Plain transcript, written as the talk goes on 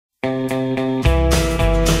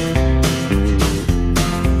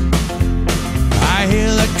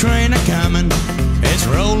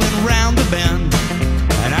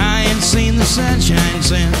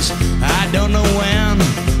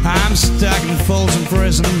Folsom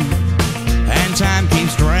prison, and time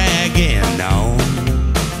keeps dragging on.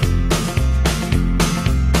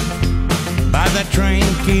 But the train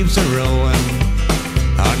keeps a rolling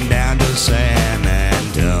on down to San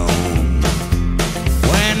Antone.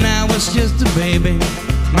 When I was just a baby,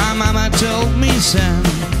 my mama told me, son,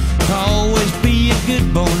 always be a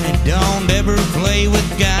good boy, don't ever play with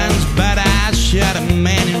guns. But I shot a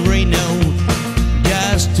man in Reno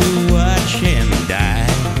just to watch him die.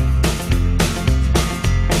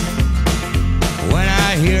 When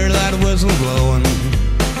I hear that whistle blowing,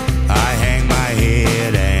 I hang my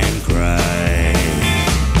head and cry.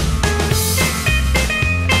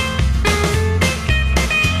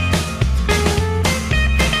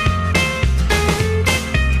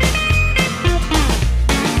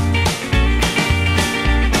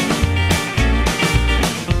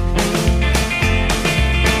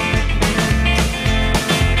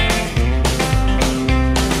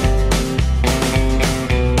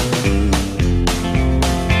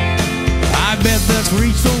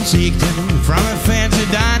 Reached Folsom from a fancy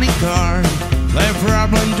dining car. They're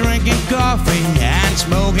probably drinking coffee and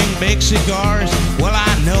smoking big cigars. Well,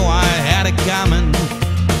 I know I had it coming,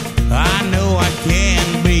 I know I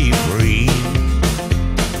can be free,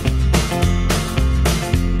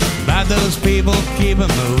 but those people keep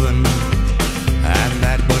it moving, and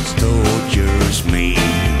that's what tortures me.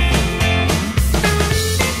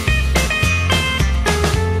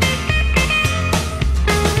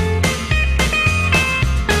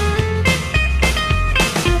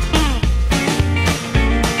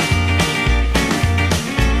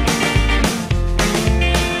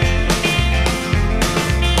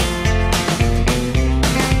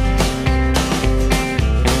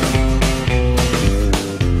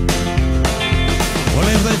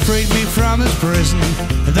 Freed me from his prison,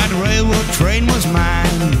 that railroad train was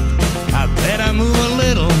mine.